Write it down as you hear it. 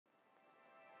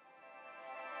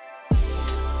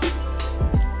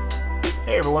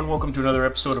Hey everyone, welcome to another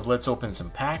episode of Let's Open Some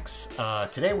Packs.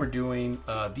 Today we're doing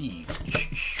these.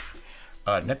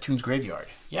 Neptune's Graveyard.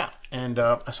 Yeah, and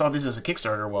I saw this as a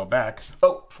Kickstarter a while back.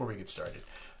 Oh, before we get started.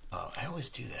 I always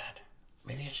do that.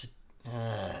 Maybe I should...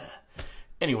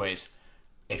 Anyways,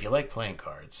 if you like playing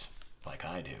cards, like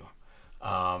I do,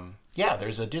 yeah,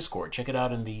 there's a Discord. Check it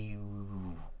out in the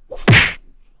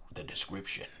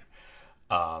description.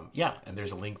 Yeah, and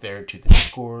there's a link there to the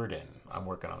Discord, and I'm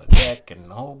working on a deck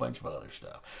and a whole bunch of other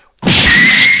stuff.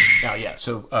 Now, yeah,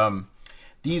 so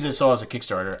these I saw as a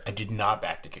Kickstarter. I did not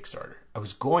back the Kickstarter. I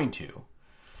was going to.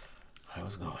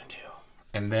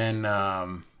 And then I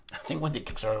think when the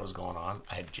Kickstarter was going on,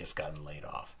 I had just gotten laid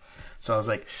off. So I was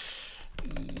like,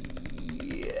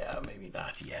 yeah, maybe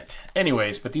not yet.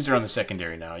 Anyways, but these are on the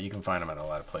secondary now. You can find them at a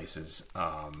lot of places.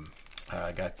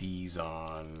 I got these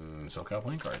on SoCal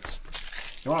Playing Cards.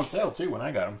 They were on sale too when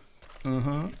I got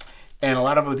them. And a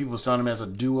lot of other people were selling them as a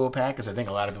duo pack, because I think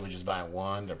a lot of people are just buying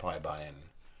one. They're probably buying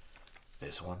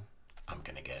this one, I'm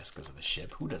gonna guess, because of the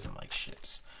ship. Who doesn't like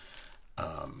ships?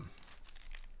 Or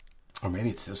maybe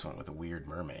it's this one with a weird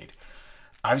mermaid.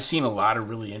 I've seen a lot of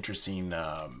really interesting...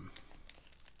 oh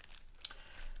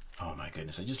my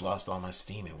goodness, I just lost all my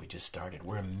steam and we just started.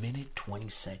 We're a minute 20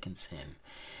 seconds in.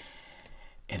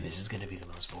 And this is going to be the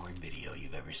most boring video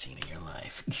you've ever seen in your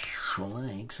life.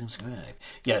 Like, subscribe.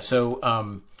 Yeah, so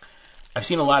I've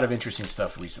seen a lot of interesting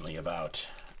stuff recently about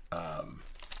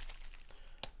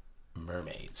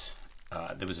mermaids.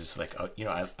 There was this, like, you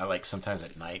know, I like sometimes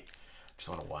at night, just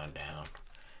want to wind down,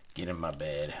 get in my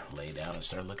bed, lay down, and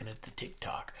start looking at the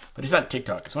TikTok. But it's not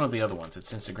TikTok. It's one of the other ones.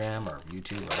 It's Instagram or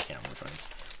YouTube. Or I can't remember which one it is.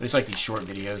 But it's like these short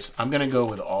videos. I'm going to go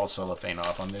with all cellophane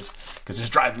off on this because it's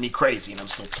driving me crazy and I'm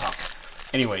still talking.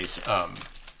 Anyways, and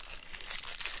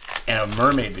a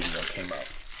mermaid video came up,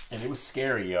 and it was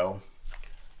scary, yo.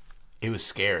 It was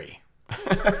scary.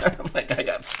 Like, I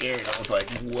got scared. I was like,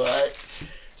 what?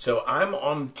 So I'm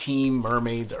on team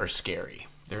mermaids are scary.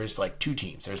 There's like two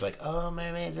teams. There's like, oh,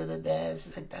 mermaids are the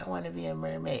best. I want to be a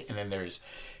mermaid. And then there's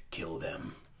kill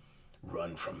them,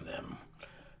 run from them,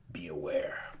 be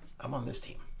aware. I'm on this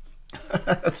team.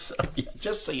 So, yeah,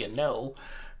 just so you know,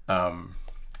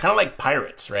 kind of like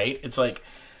pirates, right? It's like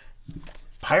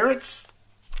pirates,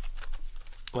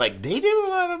 like, they did a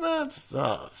lot of bad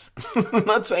stuff. I'm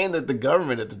not saying that the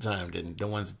government at the time didn't. The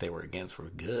ones that they were against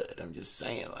were good. I'm just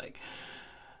saying, like,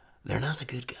 they're not the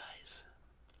good guys.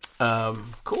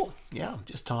 Cool. Yeah, I'm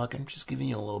just talking, just giving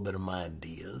you a little bit of my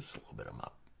ideas, a little bit of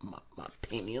my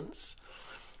opinions.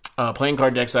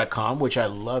 PlayingCardDecks.com, which I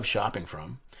love shopping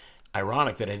from.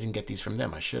 Ironic that I didn't get these from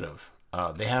them. I should have.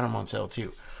 They had them on sale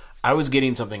too. I was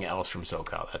getting something else from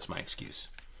SoCal. That's my excuse.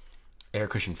 Air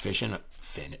cushion fishing.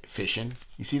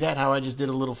 You see that? How I just did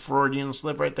a little Freudian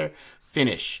slip right there?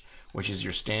 Finish, which is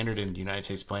your standard in the United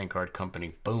States Playing Card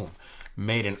Company. Boom.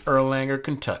 Made in Erlanger,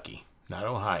 Kentucky. Not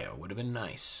Ohio. Would have been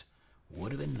nice.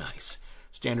 Would have been nice.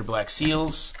 Standard black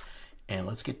seals. And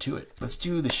let's get to it. Let's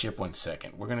do the ship 1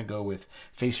 second. We're going to go with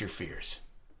Face Your Fears.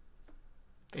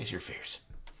 Face Your Fears.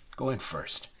 Go in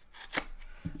first.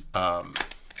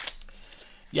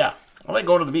 Yeah, I like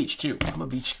going to the beach too. I'm a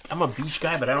beach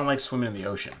guy, but I don't like swimming in the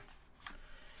ocean.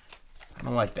 I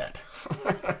don't like that.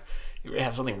 You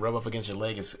have something rub up against your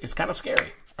leg. It's kind of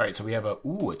scary. All right, so we have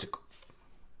it's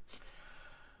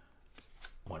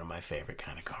one of my favorite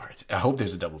kind of cards. I hope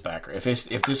there's a double backer. If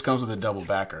this comes with a double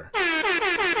backer, you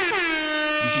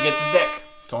should get this deck.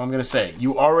 That's all I'm gonna say.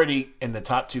 You already, in the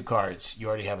top two cards, you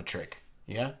already have a trick.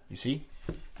 Yeah, you see?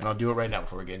 And I'll do it right now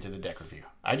before we get into the deck review.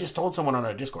 I just told someone on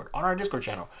our Discord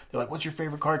channel, they're like, what's your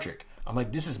favorite card trick? I'm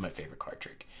like, this is my favorite card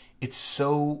trick. It's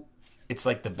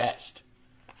like the best,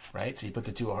 right? So you put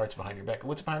the two of hearts behind your back.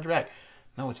 What's behind your back?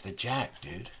 No, it's the jack,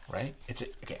 dude, right?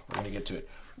 Okay, we're going to get to it.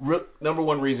 Number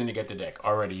one reason to get the deck.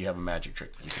 Already you have a magic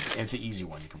trick. It's an easy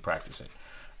one. You can practice it.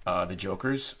 The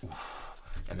jokers,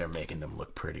 and they're making them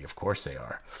look pretty. Of course they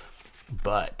are.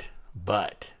 But...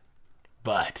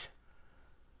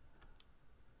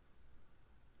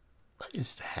 What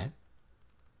is that?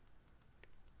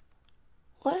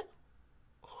 What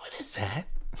is that?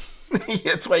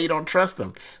 That's why you don't trust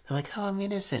them. They're like, oh, I'm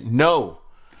innocent. No.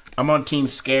 I'm on team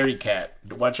Scary Cat.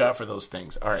 Watch out for those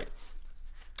things. All right.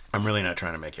 I'm really not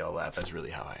trying to make y'all laugh. That's really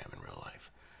how I am in real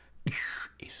life.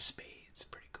 Ace of Spades.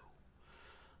 Pretty cool.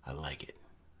 I like it.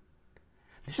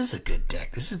 This is a good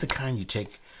deck. This is the kind you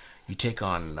take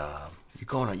on, you're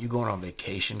going on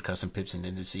vacation, custom pips and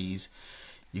indices.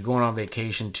 You're going on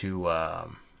vacation to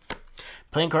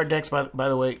Playing Card Decks, by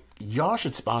the way, y'all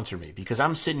should sponsor me because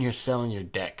I'm sitting here selling your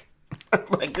deck.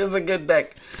 Like, this is a good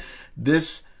deck.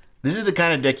 This is the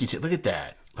kind of deck you take. Look at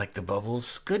that. Like the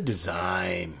bubbles. Good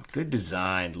design. Good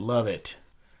design. Love it.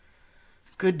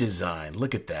 Good design.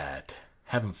 Look at that.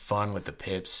 Having fun with the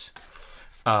pips.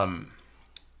 Man,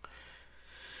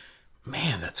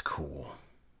 that's cool.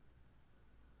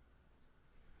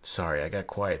 Sorry, I got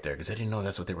quiet there because I didn't know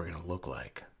that's what they were going to look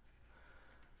like.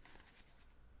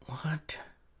 What?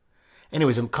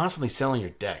 Anyways, I'm constantly selling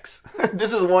your decks.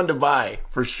 This is one to buy,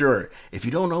 for sure. If you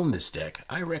don't own this deck,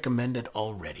 I recommend it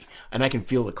already. And I can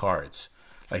feel the cards.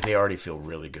 Like, they already feel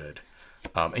really good.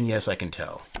 And yes, I can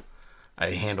tell.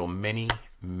 I handle many,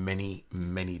 many,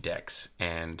 many decks.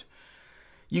 And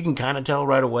you can kind of tell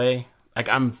right away. Like,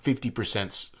 I'm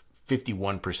 50%,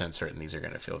 51% certain these are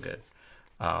going to feel good.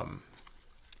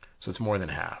 So it's more than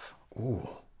half. Ooh.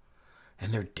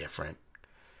 And they're different.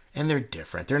 And they're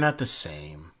different. They're not the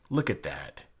same. Look at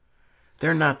that.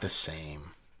 They're not the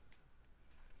same.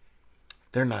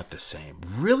 They're not the same.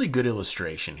 Really good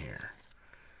illustration here.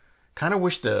 Kind of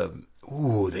wish the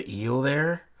eel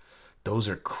there. Those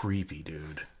are creepy,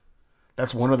 dude.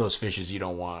 That's one of those fishes you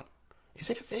don't want.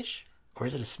 Is it a fish? Or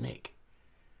is it a snake?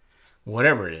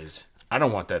 Whatever it is. I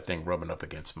don't want that thing rubbing up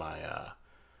against my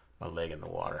my leg in the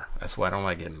water. That's why I don't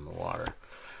like getting in the water.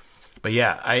 But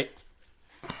yeah,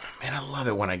 man, I love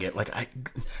it when I get,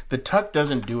 the tuck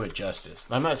doesn't do it justice.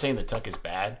 I'm not saying the tuck is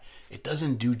bad. It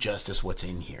doesn't do justice what's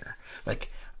in here.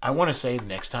 Like, I want to say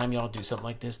next time y'all do something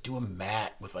like this, do a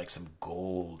mat with, like, some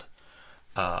gold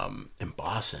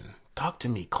embossing. Talk to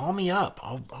me. Call me up.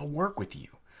 I'll work with you.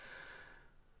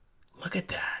 Look at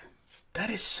that.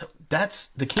 That's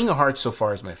the King of Hearts so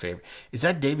far is my favorite. Is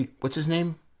that Davy? What's his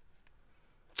name?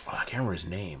 Oh, I can't remember his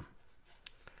name.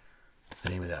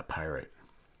 The name of that pirate.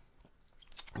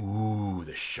 Ooh,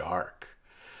 the shark.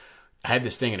 I had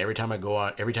this thing, and every time I go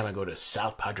to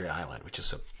South Padre Island, which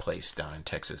is a place down in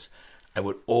Texas, I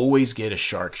would always get a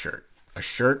shark shirt. A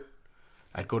shirt.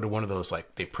 I'd go to one of those,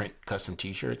 like, they print custom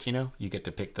t-shirts, you know? You get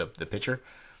to pick the picture.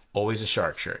 Always a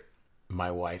shark shirt. My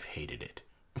wife hated it.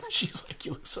 She's like,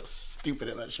 you look so stupid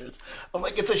in that shirt. I'm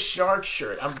like, it's a shark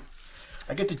shirt.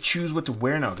 I get to choose what to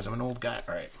wear now because I'm an old guy.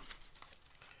 All right.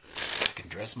 I can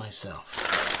dress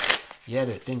myself. Yeah,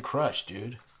 they're thin crushed,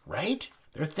 dude. Right?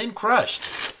 They're thin crushed.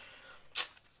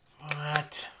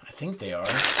 What? I think they are.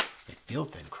 They feel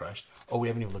thin crushed. Oh, we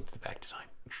haven't even looked at the back design.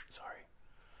 Sorry.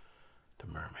 The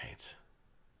mermaids.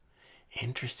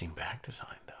 Interesting back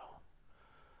design, though.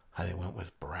 How they went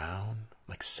with brown,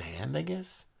 like sand, I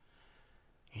guess.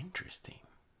 Interesting.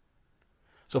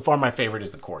 So far, my favorite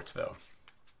is the quartz, though.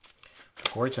 The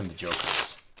quartz and the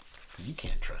jokers. Because you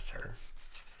can't trust her.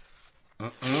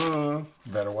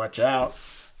 Better watch out.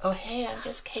 Oh, hey,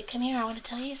 hey, come here. I want to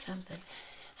tell you something.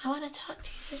 I want to talk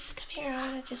to you. Just come here.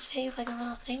 I want to just say, like, a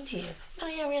little thing to you. No,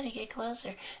 yeah, really, get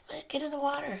closer. Get in the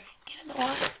water. Get in the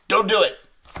water. Don't do it.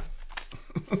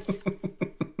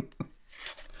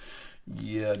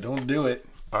 Yeah, don't do it.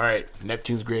 All right,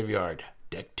 Neptune's Graveyard,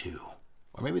 deck 2.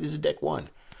 Or maybe this is deck 1.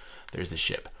 There's the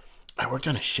ship. I worked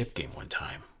on a ship game one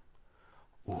time.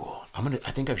 Ooh, I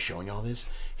think I've shown you all this.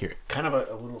 Here, kind of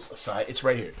a little aside. It's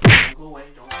right here. Don't go away.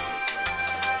 Don't go away.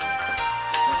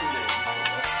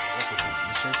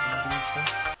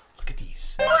 Look at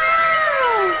these.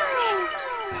 Ships.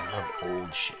 And I love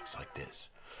old ships like this.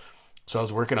 So I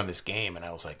was working on this game, and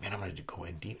I was like, man, I'm going to go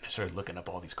in deep. And I started looking up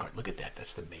all these cards. Look at that.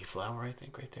 That's the Mayflower, I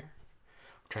think, right there.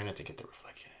 I'm trying not to get the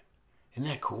reflection in.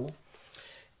 Isn't that cool?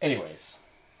 Anyways.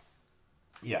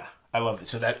 Yeah, I love it.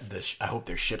 So I hope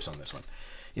there's ships on this one.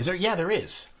 Is there? Yeah, there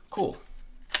is. Cool.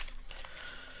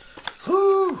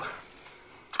 Whew.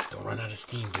 Don't run out of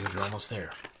steam, dude. You're almost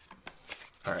there.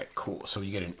 All right, cool. So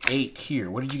you get an 8 here.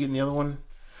 What did you get in the other one?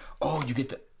 Oh,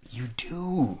 you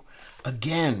do.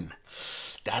 Again.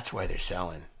 That's why they're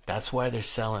selling. That's why they're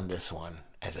selling this one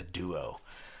as a duo.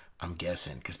 I'm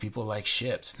guessing. Because people like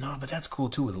ships. No, but that's cool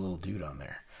too with a little dude on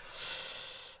there.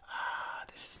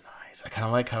 This is nice. I kind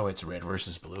of like how it's red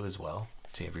versus blue as well.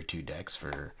 So you have your 2 decks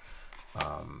for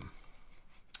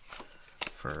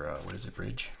what is it,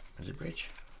 bridge? Is it bridge?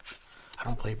 I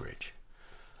don't play bridge.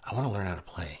 I want to learn how to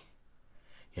play.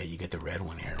 Yeah, you get the red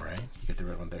one here, right? You get the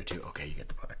red one there too. Okay, you get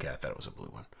the black. Okay, I thought it was a blue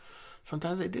one.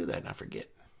 Sometimes they do that and I forget.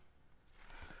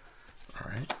 All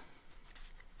right.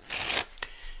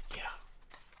 Yeah.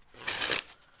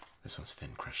 This one's thin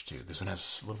crushed too. This one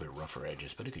has a little bit rougher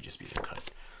edges, but it could just be the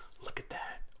cut. Look at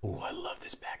that. Oh, I love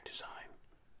this back design.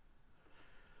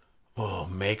 Oh,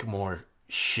 make more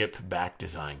ship back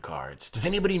design cards. Does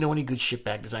anybody know any good ship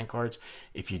back design cards?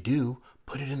 If you do,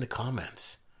 put it in the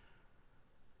comments.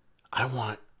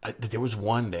 There was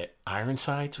one that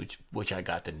Ironsides, which I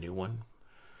got the new one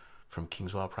from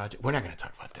Kingswell Project. We're not going to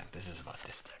talk about them. This is about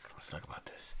this deck. Let's talk about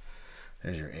this.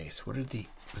 There's your ace. Was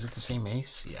it the same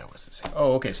ace? Yeah, it was the same.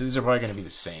 Oh, okay. So these are probably going to be the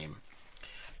same.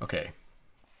 Okay.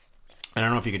 I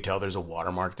don't know if you could tell there's a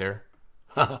watermark there.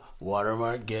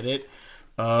 Watermark, get it?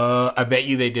 I bet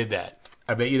you they did that.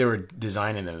 I bet you they were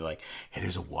designing them like, hey,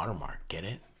 there's a watermark. Get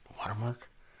it? Watermark?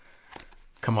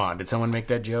 Come on, did someone make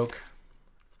that joke?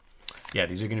 Yeah,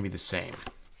 these are going to be the same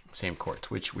quartz,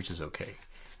 which is okay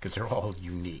because they're all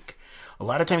unique. A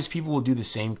lot of times people will do the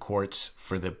same quartz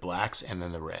for the blacks and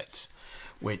then the reds,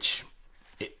 which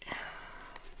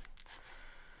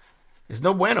is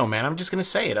no bueno, man. I'm just going to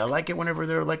say it. I like it whenever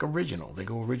they're like original. They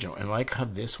go original. And I like how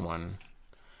this one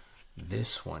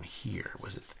here,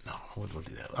 was it? No, we'll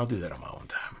do that. I'll do that on my own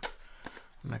time.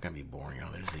 I'm not going to be boring. Oh,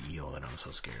 there's the eel that I'm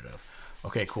so scared of.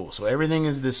 Okay, cool. So everything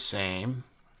is the same.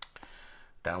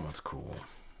 That one's cool.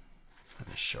 And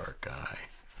the shark guy.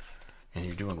 And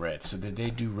you're doing red. So did they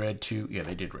do red too? Yeah,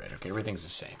 they did red. Okay, everything's the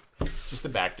same. Just the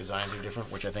back designs are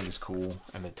different, which I think is cool.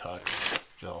 And the tucks,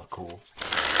 they're all cool.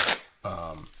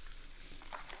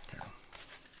 Here.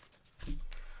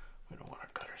 We don't want to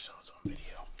cut ourselves on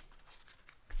video.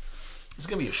 This is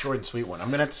going to be a short and sweet one. I'm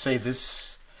going to have to say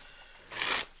this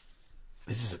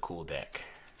is a cool deck.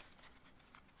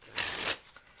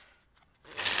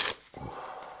 Ooh.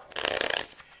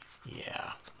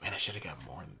 Yeah. Man, I should have got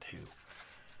more than two.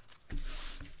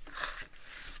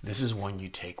 This is one you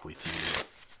take with you.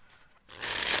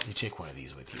 You take one of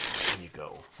these with you when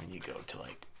you go to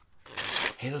like,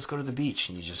 hey, let's go to the beach.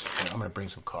 And you just, I'm going to bring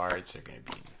some cards. They're going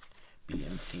to be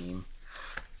in theme.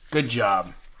 Good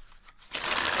job.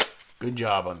 Good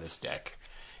job on this deck.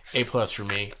 A+ for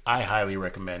me. I highly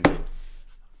recommend it.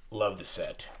 Love the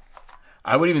set.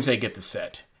 I would even say get the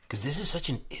set. Because this is such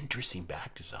an interesting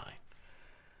back design.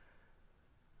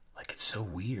 Like, it's so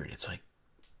weird. It's like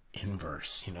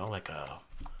inverse, you know, like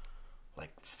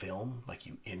film, like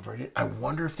you invert it. I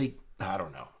wonder if they, I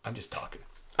don't know. I'm just talking.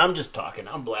 I'm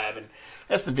blabbing.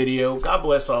 That's the video. God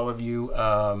bless all of you.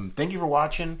 Thank you for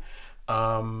watching.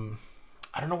 I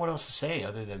don't know what else to say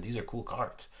other than these are cool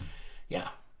cards. Yeah.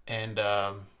 And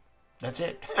that's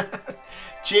it.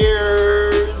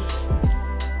 Cheers.